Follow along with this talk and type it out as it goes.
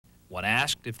When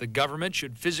asked if the government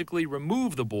should physically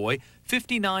remove the boy,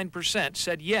 59%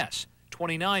 said yes,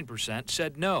 29%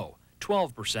 said no,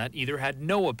 12% either had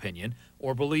no opinion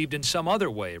or believed in some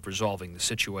other way of resolving the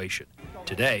situation.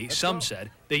 Today, some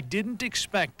said they didn't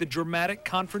expect the dramatic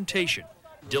confrontation.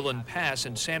 Dylan Pass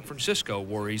in San Francisco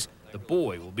worries the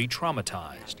boy will be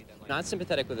traumatized. Not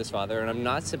sympathetic with his father, and I'm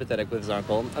not sympathetic with his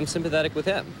uncle. I'm sympathetic with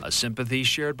him. A sympathy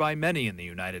shared by many in the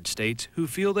United States who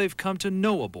feel they've come to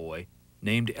know a boy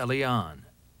named Elian.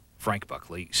 Frank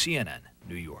Buckley, CNN,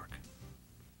 New York.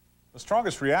 The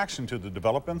strongest reaction to the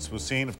developments was seen